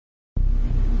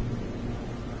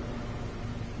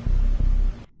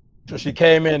So she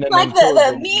came in and Like then killed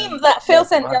the him. meme that Phil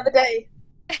sent the other day.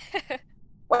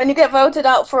 When you get voted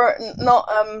out for not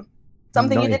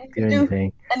something Not you even didn't do do,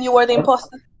 anything. and you were the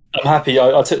imposter. I'm happy.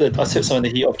 I took some of the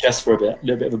heat off Jess for a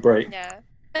little bit of a break. Yeah.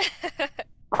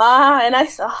 And I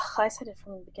said it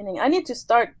from the beginning. I need to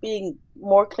start being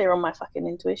more clear on my fucking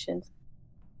intuitions.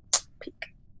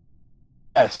 Peak.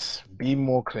 Yes, be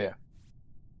more clear.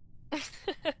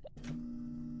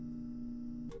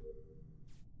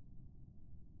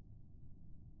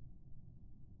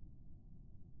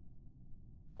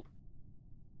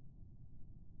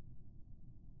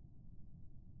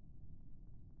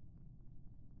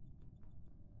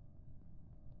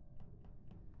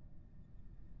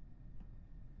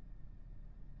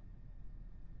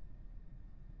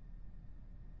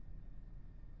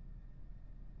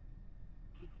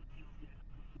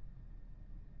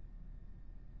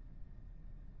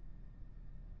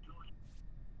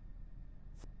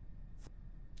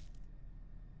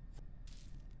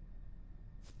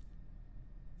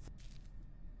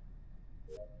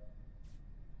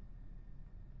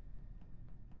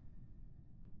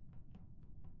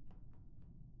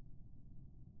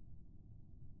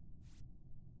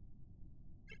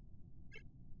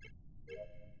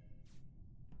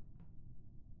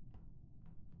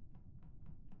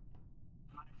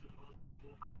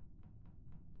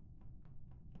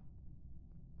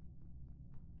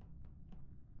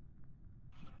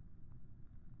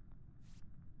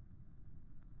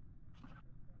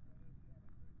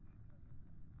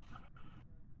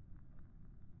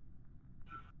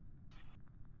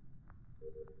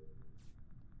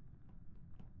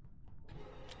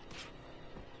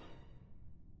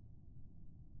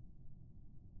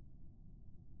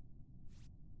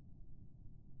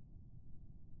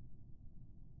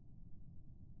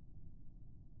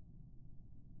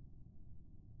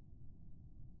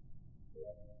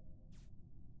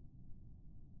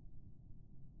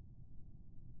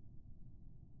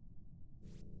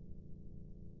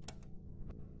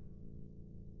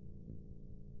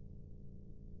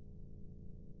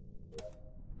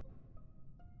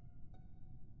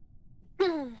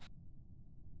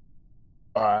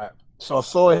 All right. So I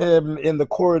saw him in the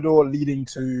corridor leading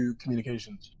to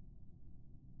communications.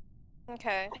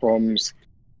 Okay. Comms.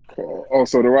 Oh,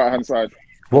 so the right hand side.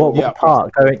 What Yeah.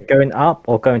 part? Going up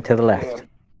or going to the left?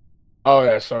 Oh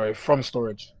yeah, sorry. From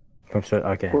storage.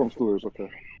 Okay. From storage, okay.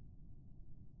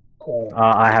 Cool.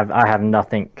 I have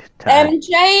nothing to add.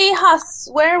 MJ Huss,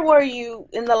 where were you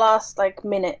in the last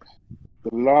minute?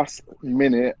 The last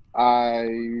minute, I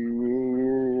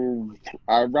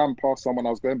ran past someone.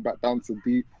 I was going back down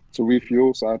to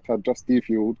refuel, so I had just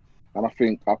defueled, and I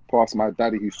think I passed my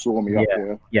daddy who saw me up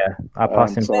here. Yeah, I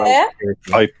passed him. Where?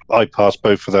 I passed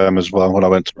both of them as well when I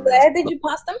went to. Where did you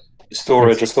pass them?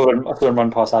 Storage. I saw them run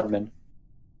past admin.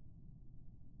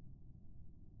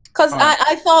 Because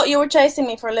I thought you were chasing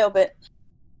me for a little bit.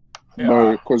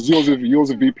 No, because yours is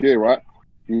VPA, right?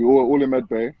 We were all in med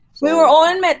bay. So. We were all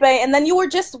in medbay, and then you were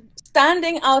just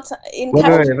standing out in Wait.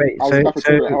 cafeteria. I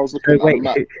was looking at the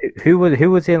map. Who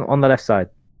was in on the left side?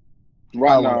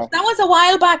 Right now. That was a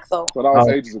while back, though. So that was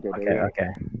ages ago. Okay, though, yeah. okay.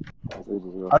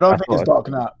 I don't think it's Dark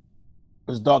Knight.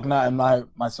 It was Dark Knight and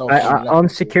myself. On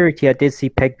security, I did see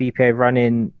Peg BPA run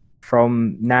in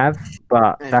from Nav,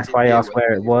 but that's why I asked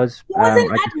where it was. Who was in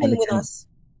admin with us?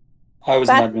 I was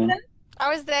in admin. I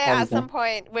was there at some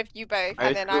point with you both,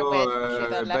 and then I went to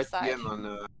the left side.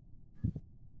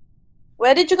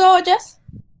 Where did you go, Jess?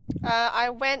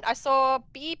 I saw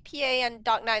BPA and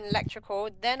Dark Knight Electrical,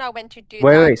 then I went to do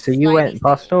Wait, so you went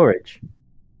past storage?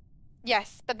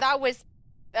 Yes, but that was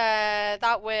a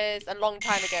long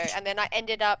time ago, and then I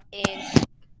ended up in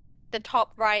the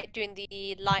top right doing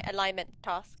the light alignment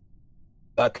task.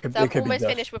 I'm almost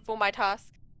finished with all my tasks.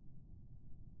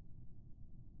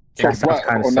 Yeah, sounds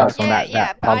kind of sus on that.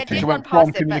 Yeah, but I did run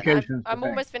past it, but I'm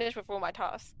almost finished with all my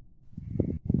tasks.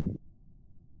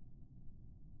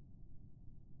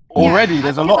 Already,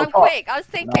 there's a lot of I'm quick. I was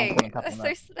thinking.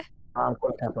 I'm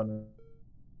quite cap on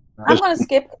I'm gonna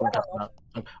skip.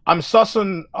 I'm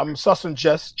sussing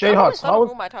Jess. J Huss, how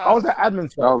was that admin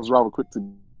stuff? That was rather quick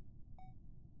to.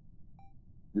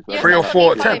 3 or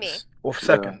 4 attempts or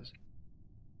seconds.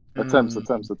 Attempts.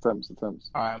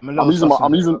 Alright, I'm using my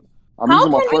phone.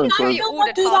 How can you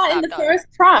not do that in the first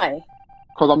try?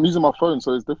 Because I'm using my phone,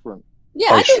 so it's different.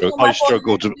 Yeah, I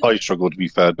struggled to be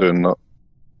fair doing that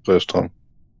first time.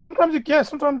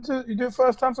 Sometimes you do it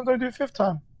first time, sometimes you do it fifth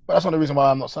time. But that's not the reason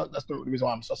why I'm not. That's not the reason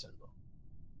why I'm sussing.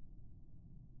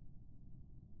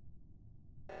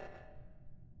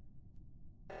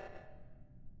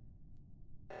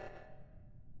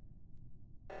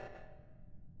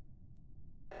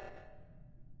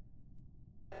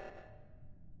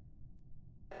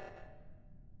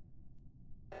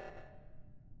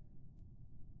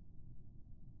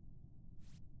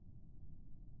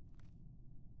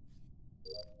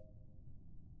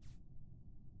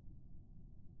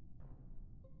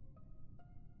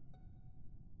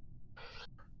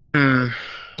 Hmm.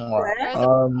 All right.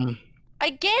 Where?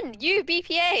 Again, you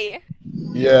BPA.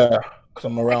 Yeah, because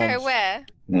I'm around. Okay,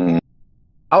 where?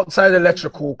 Outside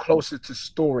electrical, closer to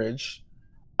storage.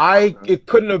 It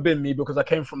couldn't have been me because I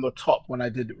came from the top when I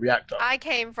did reactor. I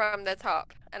came from the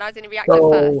top, and I was in the reactor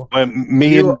first. So When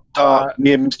me and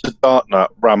Mr. Darknut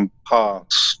ran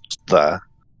past there,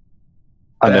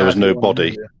 and there was no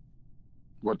body.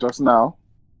 What, just now?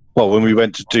 Well, when we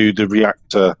went to do the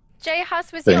reactor. J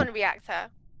House, was thing. he on reactor?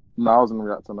 No, I was in the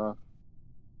reactor now.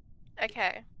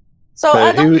 Okay. So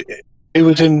who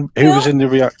was in the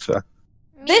reactor?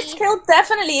 This kill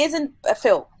definitely isn't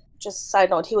Phil. Just side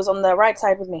note, he was on the right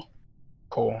side with me.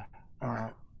 Cool. All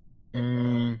right.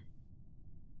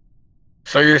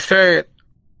 So you say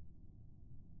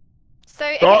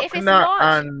if it's not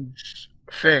and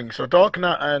thing. So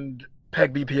Darknut and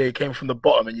Peg BPA came from the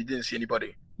bottom, and you didn't see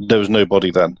anybody. There was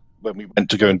nobody then when we went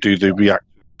to go and do the reactor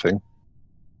thing.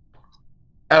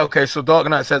 Okay, so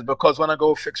Darknut says because when I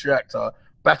go fix reactor,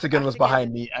 Batigan was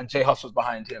behind me and J Huss was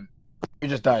behind him. You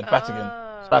just died, Batigan.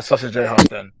 So that's Sausage J Huss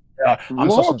then. Yeah, I'm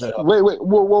Sausage J Huss. Wait,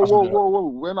 whoa.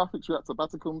 When I fix reactor,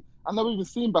 Batigan, I never even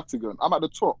seen Batigan. I'm at the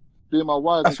top doing my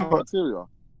wires in cafeteria.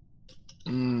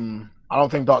 I don't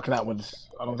think Darknut would.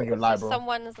 I don't think it would lie, bro.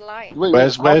 Someone's lying. Wait,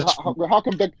 how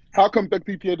come Peg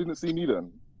BPA didn't see me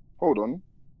then? Hold on.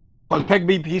 Because Peg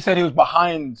BPA, he said he was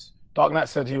behind. Darknut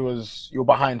said you were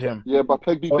behind him. Yeah, but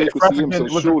Peg BPA could see him, so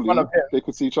surely they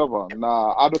could see each other.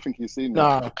 Nah, I don't think he's seen me.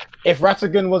 Nah, if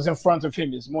Ratigan was in front of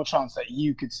him, there's more chance that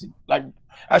you could see. Like,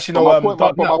 actually, no. My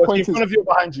point in front of you or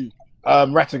behind you?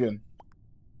 Ratigan.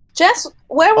 Jess,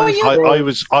 where were you? I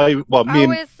went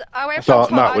from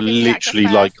Darknut were literally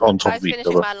like on top of each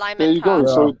other. There you go.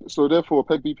 Yeah. So therefore,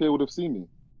 Peg BPA would have seen me.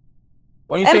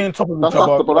 When you say on top of each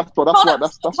other,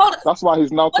 that's why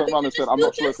he's now turned around and said, "I'm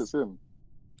not sure if it's him."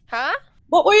 Huh?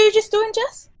 What were you just doing,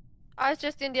 Jess? I was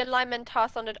just doing the alignment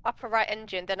task on the upper right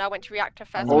engine, then I went to reactor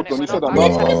first. Hold on, you said that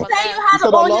last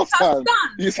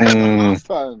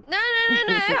time. No.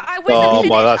 I wasn't finished.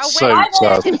 That's I went so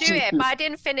up there to do it, but I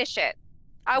didn't finish it.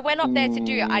 I went up there to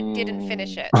do it. I didn't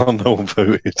finish it. Oh, no one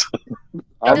voted. It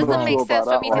doesn't make sense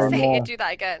for me to say and do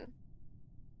that again.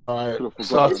 Alright.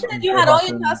 So you said you had all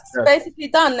your tasks basically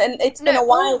done, and it's been a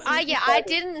while. I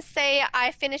didn't say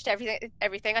I finished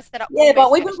everything. I said yeah,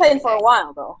 but we've been playing for a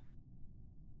while though.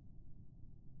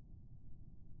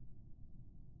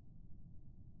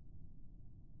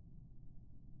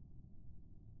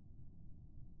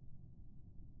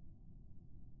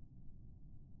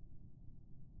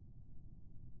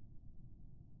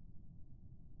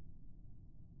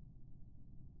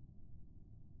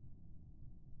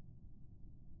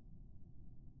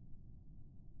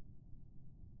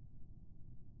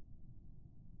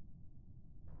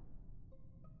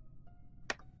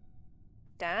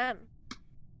 Damn.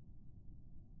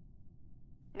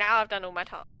 Now I've done all my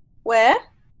tasks. Where?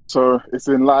 So it's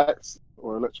in lights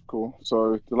or electrical.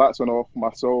 So the lights went off.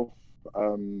 Myself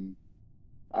and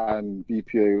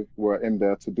BPA were in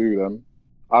there to do them.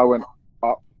 I went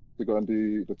up to go and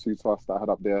do the two tasks that I had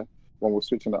up there. One was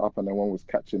switching it up, and then one was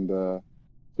catching the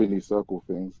thingy circle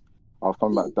things. I was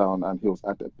coming back down, and he was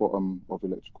at the bottom of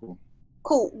electrical.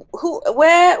 Cool.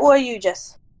 Where were you,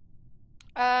 Jess?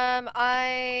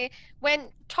 I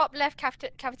went top left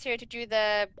cafeteria to do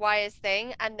the wires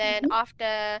thing, and then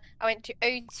after I went to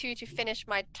O2 to finish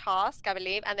my task, I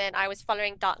believe, and then I was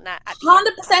following Darknet at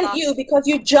 100% you, because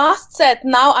you just said,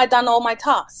 now I done all my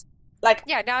tasks. Like,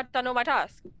 yeah, now I've done all my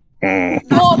tasks. No,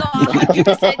 not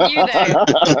 100% you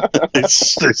though.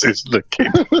 This is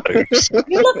looking close.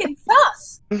 You're looking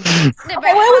sus. No,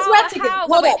 okay, where was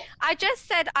Ratigan? Wait, I just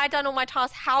said I done all my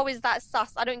tasks. How is that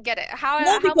sus? I don't get it.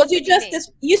 No, because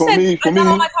you said I done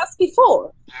all my tasks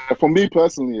before. Yeah, for me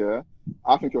personally, yeah,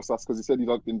 I think you're sus because you said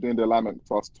you've been doing the alignment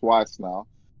task twice now,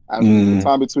 and the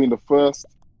time between the first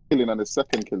killing and the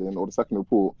second killing or the second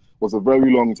report was a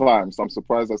very long time. So I'm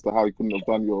surprised as to how you couldn't have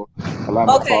done your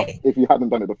alignment task if you hadn't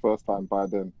done it the first time by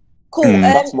then. Cool.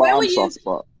 That's why where I'm were you, sus,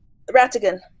 but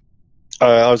Ratigan?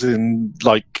 I was in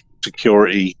like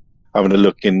security, having a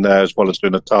look in there as well as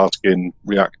doing a task in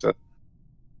reactor.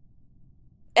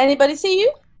 Anybody see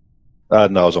you? No,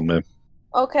 I was on there.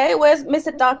 Okay, where's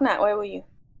Mr. Darknet? Where were you?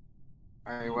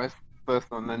 I was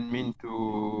first on admin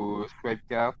to swipe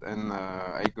card, and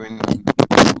I go in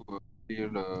to fill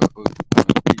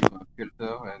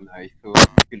filter, and I saw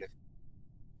Epileph.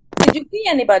 Did you see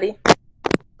anybody?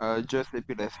 Just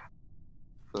Epileph.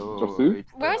 So just who?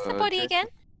 Where's the body again?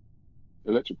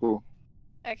 Electrical.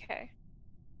 Okay.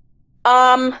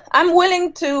 I'm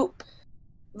willing to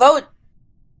vote.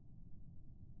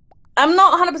 I'm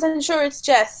not 100% sure it's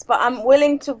Jess, but I'm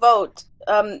willing to vote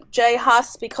Jay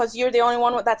Huss because you're the only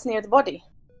one that's near the body.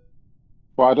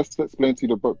 But I just explained to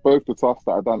you both the tasks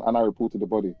that I done, and I reported the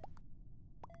body.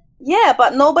 Yeah,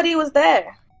 but nobody was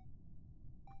there.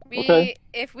 Okay.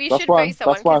 If we That's should fine. vote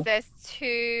someone That's fine. because there's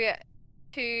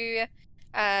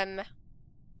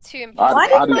two imposters.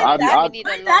 Why did my we dad? need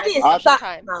My a daddy is additional stuck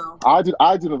time. now. I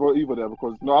didn't vote either there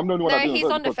because I'm the only one that No, didn't he's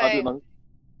vote on the because I didn't phone. know.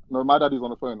 No, my daddy's on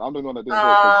the phone. I'm the only one that didn't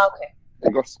vote because Okay.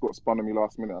 it got spun on me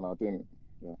last minute and I didn't.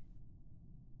 Yeah.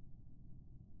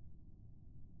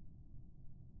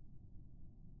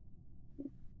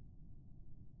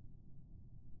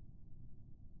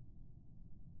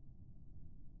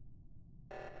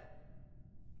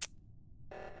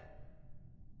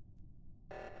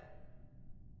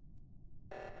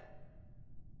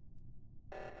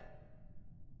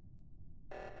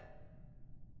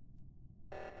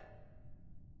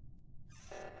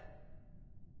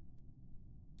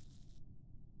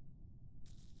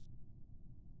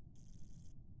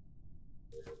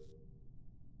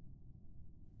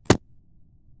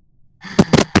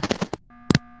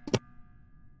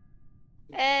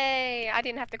 Hey, I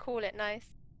didn't have to call it. Nice.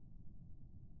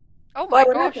 Oh my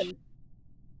What gosh. happened?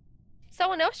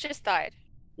 Someone else just died.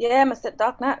 Yeah, Mr.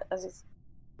 Dark Knight.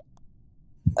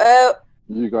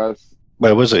 You guys.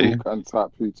 Where was he? Talk and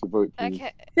tap who to vote, please.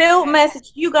 Okay. Phil,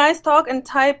 message. You guys talk and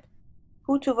type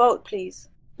who to vote, please.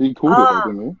 He called it though,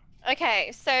 didn't he?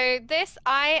 Okay, so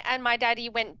I and my daddy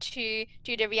went to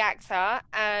do the reactor,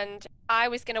 and I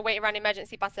was gonna wait around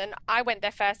emergency button. I went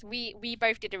there first. We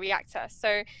both did the reactor,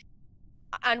 so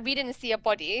and we didn't see a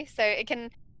body, so it can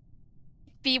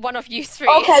be one of you three.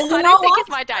 Okay, you I know don't think what? it's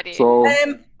my daddy. So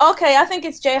Okay, I think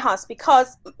it's Jay Huss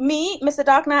because me, Mr.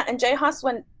 Dark Knight, and Jay Huss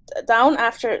went down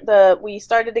after we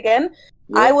started again.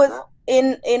 yeah, I was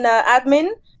in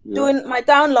admin doing my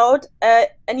download,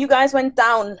 and you guys went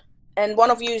down, and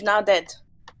one of you is now dead.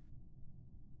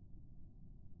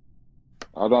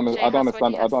 I don't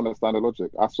understand the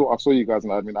logic. I saw you guys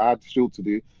in admin. I had shield to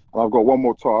do, and I've got one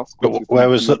more task. But where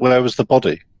was the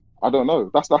body? I don't know.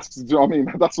 That's do you know what I mean?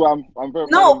 That's why I'm very.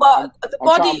 No, but the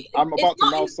body. I'm about to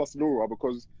now suss Laura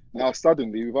because now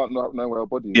suddenly without knowing where her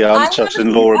body is. Yeah, I'm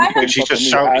sussing Laura I because she's just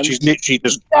shouting. She's literally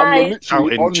just Guys,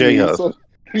 shouting J-Hus. Hold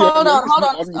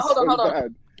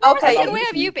on. Okay, Ratigan, where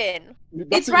have you been?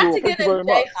 It's Ratigan and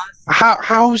Jay Huss.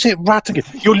 How is it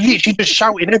Ratigan? You're literally just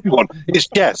shouting everyone. It's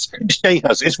Jess, it's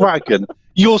J-Hus, it's Ratigan.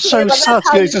 You're so but that's sus.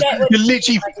 how You're, you get with you're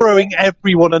literally throwing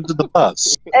everyone under the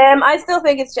bus. I still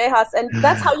think it's Jay Huss, and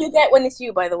that's how you get when it's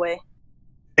you, by the way.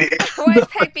 Where's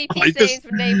Peg BP's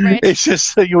name read? It's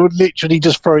just that you're literally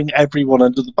just throwing everyone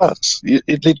under the bus. It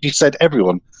literally said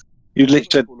everyone. You literally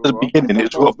said at the beginning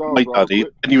it's got my buddy,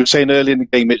 and you were saying earlier in the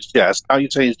game it's Jess. Now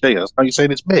you're saying it's J-Hus. Now you're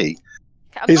saying it's me.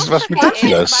 That's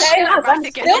ridiculous.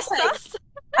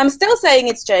 I'm still saying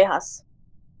it's Jay Huss.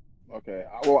 Okay,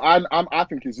 well, I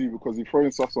think it's you because you're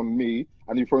throwing stuff on me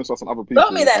and you're throwing stuff on other people.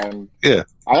 Vote me then. And yeah.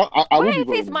 I What will be if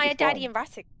voting it's you, my it's daddy fine. and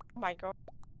Ratigan? Oh my god.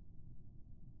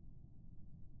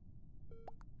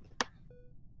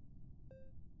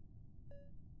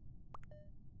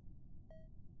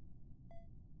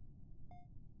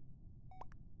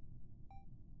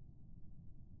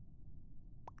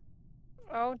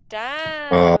 Oh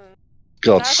damn!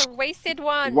 God. That's a wasted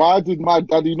one. Why did my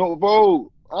daddy not vote?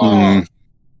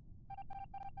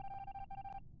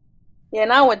 Yeah,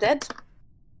 now we're dead.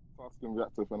 Asking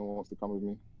reactor if anyone wants to come with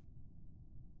me.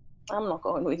 I'm not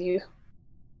going with you.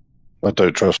 I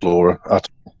don't trust Laura at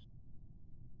all.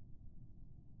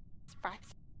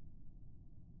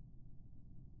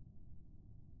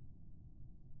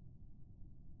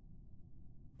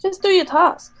 Just do your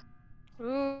task.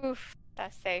 Oof,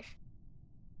 that's safe.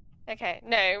 Okay,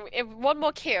 no, one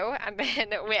more kill and then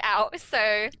we're out.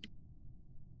 So,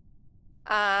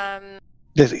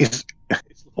 It's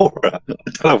Laura.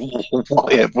 I don't know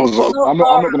why everyone's like, I'm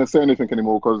not going to say anything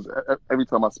anymore because every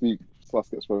time I speak, stuff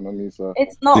gets thrown on me. So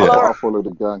it's not Laura. I'll follow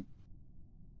the gang.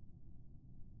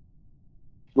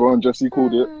 Go on, Jesse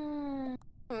called it.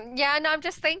 Yeah, no, I'm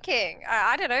just thinking.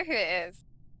 I don't know who it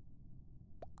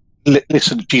is.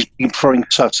 Listen, she's been throwing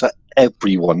sus at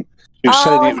everyone. She was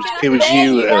saying it was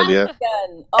you earlier.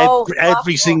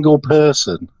 Every single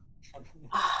person.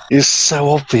 It's so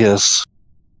obvious.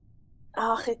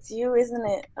 Oh, it's you, isn't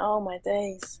it? Oh my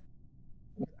days.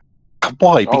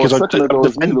 Why? Because I'm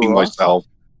defending myself.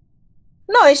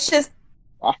 No, it's just.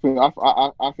 I think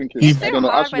it's. I don't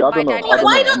know. Actually, I don't know.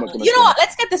 Why don't you know what?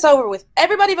 Let's get this over with.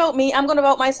 Everybody vote me. I'm going to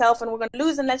vote myself, and we're going to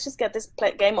lose. And let's just get this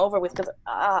game over with because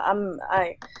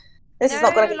this is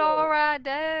not going to. Laura,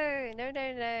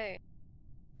 no.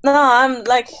 No, I'm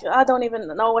like I don't even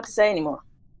know what to say anymore.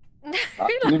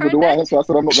 Neither do I. So I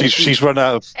said I'm not. She's run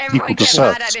out of Everyone people to get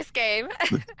serve. mad at this game.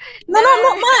 No, I'm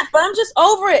not mad, but I'm just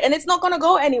over it, and it's not going to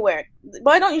go anywhere.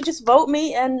 Why don't you just vote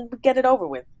me and get it over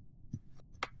with?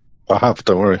 I have,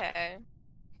 don't worry. Okay.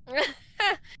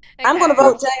 I'm going to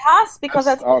vote Jay Haas because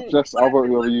that's. I'll vote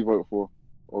whoever you vote for.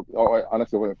 Or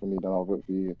unless you're voting for me, then I'll vote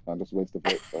for you. And just waste the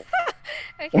vote. So.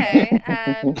 Okay.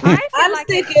 I feel like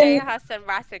it's Jay Haas and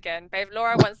Ratigan, but if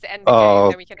Laura wants to end the game,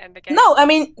 then we can end the game. No, I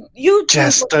mean, you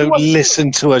just don't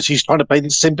listen to her. She's trying to play the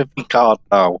sympathy card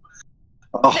now.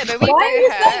 No, but we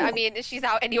vote her. I mean, she's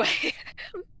out anyway.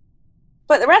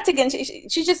 But Ratigan,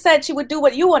 she just said she would do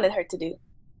what you wanted her to do.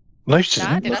 No, she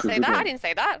didn't. Did I say that? I didn't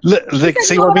say that. Look,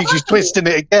 see what I mean? She's twisting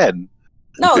it again.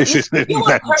 No, this is mental.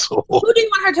 Who do you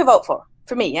want her to vote for?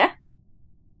 For me, yeah?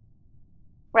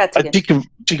 Ratigan.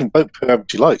 She can vote for whoever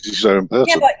she likes. She's her own person.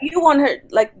 Yeah, but you want her,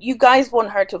 like, you guys want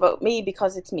her to vote me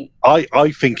because it's me.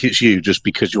 I think it's you just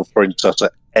because you're throwing stuff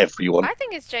at everyone. I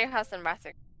think it's Jay Haas and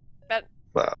Ratigan.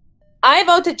 But I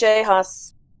voted Jay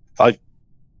Haas.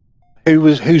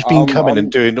 Who's been coming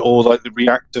and doing all like the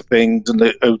reactor things and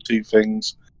the O2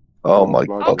 things? Oh my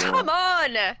god! Oh come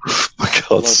on! Oh my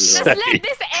god! Just let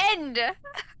this end.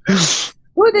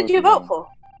 Who did you vote for?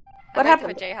 What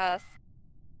happened? For Jay Haas.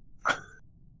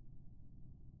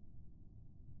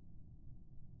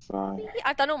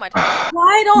 I've done all my tasks.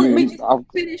 Why don't we just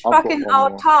finish fucking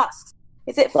our tasks?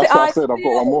 Is it? That's what I said. I've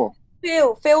got one more.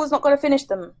 Phil's not going to finish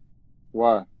them.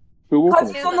 Why?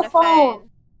 Because he's on the phone.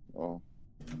 Oh.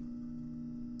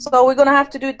 So we're gonna have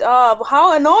to do it.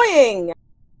 How annoying!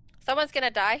 Someone's gonna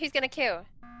die. Who's gonna kill?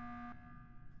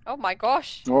 Oh my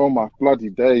gosh! Oh my bloody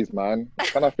days, man!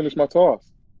 Can I finish my task?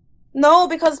 No,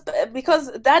 because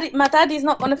my daddy's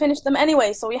not gonna finish them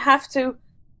anyway. So we have to.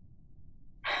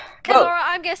 Okay, Laura,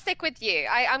 I'm gonna stick with you.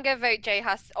 I'm gonna vote Jay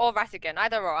Haas or Ratigan.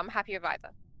 Either or, I'm happy with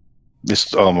either.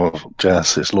 This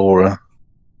Jess, it's Laura.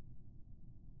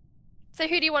 So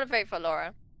who do you want to vote for,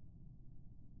 Laura?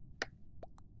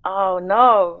 Oh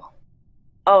no,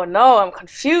 I'm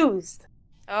confused.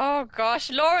 Oh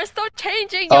gosh, Laura, stop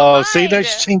changing your mind. See, now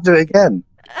she's changed it again.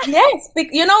 Yes,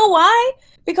 you know why?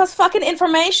 Because fucking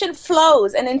information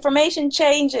flows and information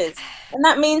changes, and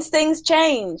that means things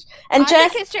change. And I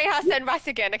think it's Jay Haas and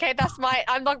Ratigan. Okay, that's my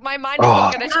mind is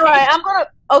not gonna change. All right,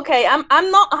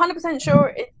 I'm not 100%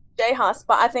 sure it's Jay Haas,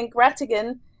 but I think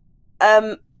Ratigan.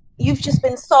 You've just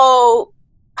been so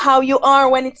how you are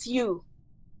when it's you.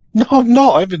 No, I'm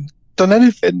not. I haven't done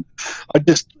anything. I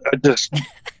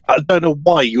don't know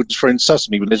why you're just throwing sus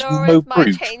at me when there's no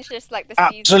proof. Just like the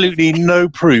absolutely no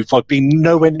proof. I've been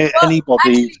nowhere near anybody.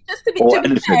 Actually, just to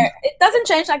be fair, it doesn't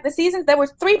change like the seasons. There were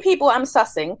 3 people I'm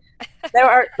sussing. There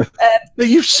are.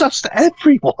 You've sussed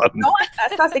everyone. No,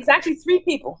 I sussed exactly 3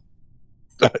 people.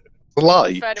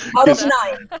 Lie. Out of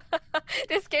 9.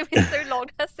 This game is so long.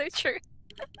 That's so true.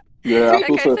 Yeah, I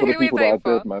feel okay, sorry so for the who we people that are voting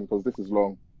for? dead, man, because this is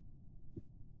long.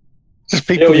 Just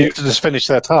people need to just finish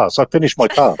their tasks. I finished my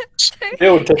tasks.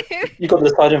 Bill, you got to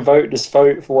decide and vote. Just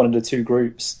vote for one of the 2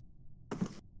 groups.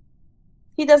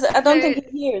 He doesn't. I don't think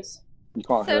he hears. You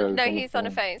can't hear. No, he's on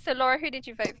the phone. So Laura, who did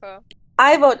you vote for?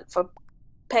 I voted for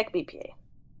PEG BPA.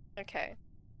 Okay.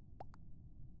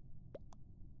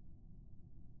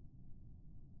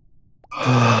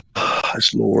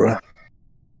 It's Laura.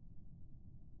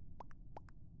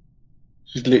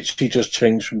 She's literally just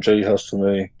changed from Jay Haas to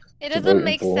me. It doesn't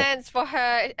make sense for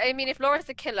her. I mean, if Laura's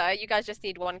a killer, you guys just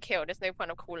need 1 kill. There's no point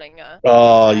of calling her.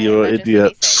 Oh, you're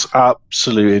idiots.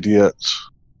 Absolute idiots.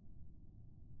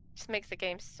 Just makes the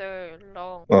game so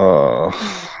long. I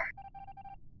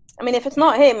mean, if it's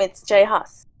not him, it's Jay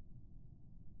Haas.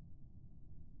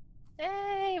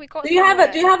 Hey, we got. Do you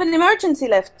have an emergency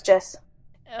left, Jess?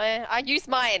 I used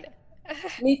mine.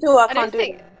 Me too. I can't do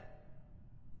it.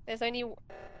 There's only.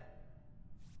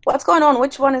 What's going on?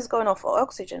 Which one is going off for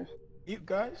oxygen? You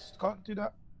guys can't do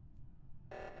that.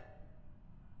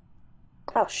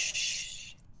 Oh,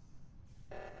 shh.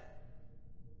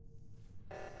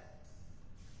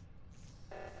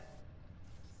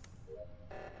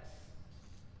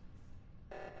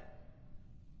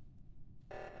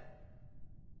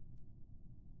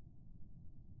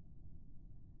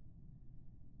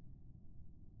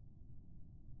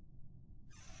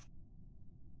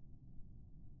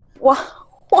 What?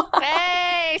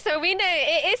 Hey, so we know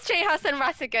it is Jay Haas and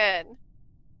Ratigan.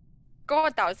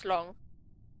 God, that was long.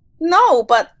 No,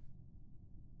 but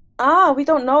we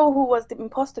don't know who was the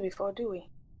imposter before, do we?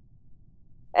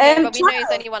 Yeah, but we know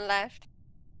there's only 1 left.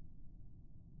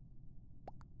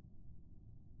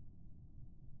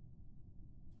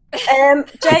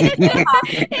 Jay.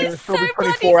 It's so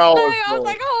bloody slow. I was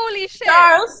like, holy shit.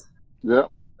 Charles. Yeah.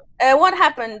 What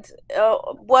happened?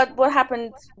 What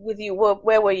happened with you?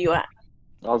 Where were you at?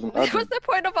 I was an What's admin. the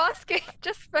point of asking?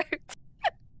 Just vote.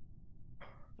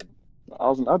 I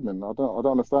was an admin. I don't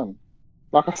understand.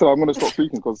 Like I said, I'm gonna stop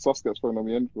speaking because Sus gets thrown on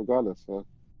me in regardless. So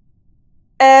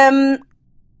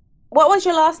What was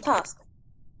your last task?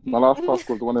 my last task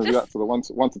was the one in reactor, the 1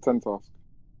 to 10 task,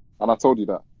 and I told you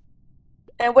that.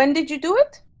 And when did you do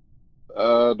it?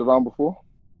 The round before.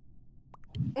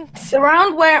 The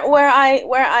round where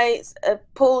I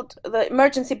pulled the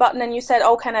emergency button and you said,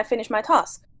 "Oh, can I finish my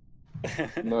task?"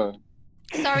 No.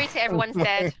 Sorry to everyone's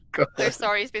dead. So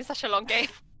sorry, it's been such a long game.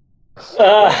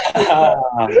 I'm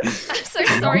so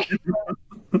sorry.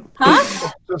 Huh?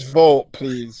 Just vote,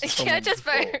 please. Yeah, just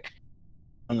vote.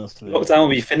 Honestly. Lockdown will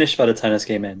be finished by the time this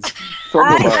game ends. Talk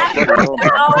about it. Oh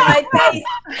my days!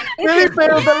 Felipe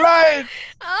was the line.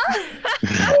 Ah.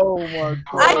 Oh my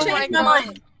god. I Oh changed my my God.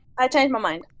 mind. I changed my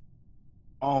mind.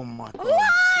 Oh my god.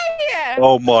 Why?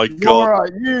 Oh my god. Laura,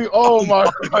 you. Oh my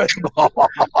god.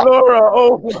 Laura.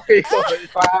 Oh my god.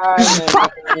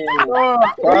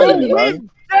 Laura, Finally, you man.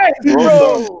 yes, Well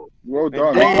bro. Well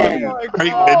done. Oh Finally. my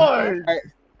Great god.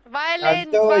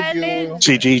 Violins, violins.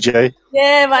 CGJ.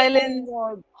 Yeah, violin.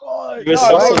 Oh my god. You were No,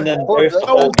 sus that on them was both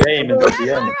so that game until good. the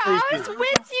Yeah, end. Laura, I was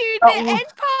with you. That The was end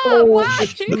part. so Why?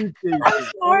 appreciated. I'm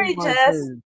sorry, Oh my Jess.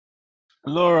 days.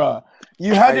 Laura,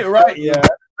 you had it right, yeah.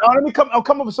 Now let me come. I'll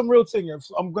come up with some real thing.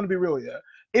 I'm gonna be real, yeah.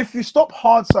 If you stop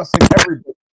hard sussing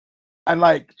everybody and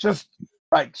like just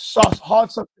like hard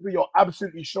suss people you're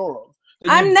absolutely sure of,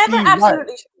 then I'm you never be right.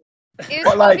 absolutely sure. It was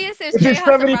But like, obvious it was if J it's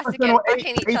Hus and 70% Ratigan or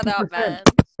backing each other up, 80%, man.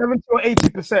 70 or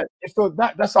 80%, if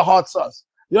that's a hard suss.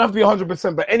 You don't have to be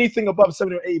 100%, but anything above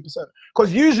 70 or 80%,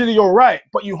 because usually you're right,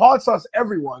 but you hard suss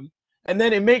everyone, and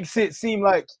then it makes it seem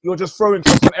like you're just throwing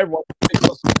sus on everyone.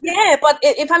 Yeah, but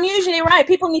if I'm usually right,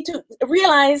 people need to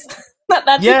realize that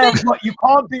that's the Yeah, thing. but you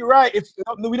can't be right if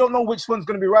we don't know which one's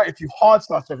going to be right if you hard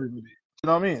suss everybody. You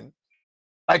know what I mean?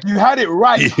 Like you had it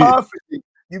right perfectly.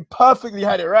 You perfectly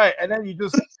had it right, and then you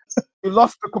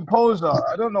lost the composure.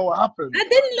 I don't know what happened. I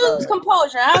didn't lose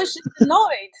composure. I was just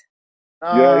annoyed.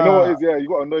 Yeah, you know what it is? Yeah, you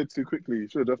got annoyed too quickly. You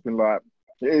should have just been like,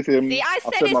 it is him. See, I I've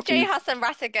said my it's J piece. Hus and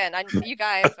Ratigan, and you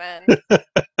guys, man.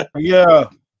 Yeah,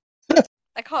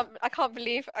 I can't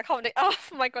believe. Oh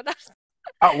my god, that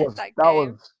was that that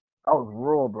game. was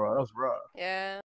raw, bro. That was raw. Yeah.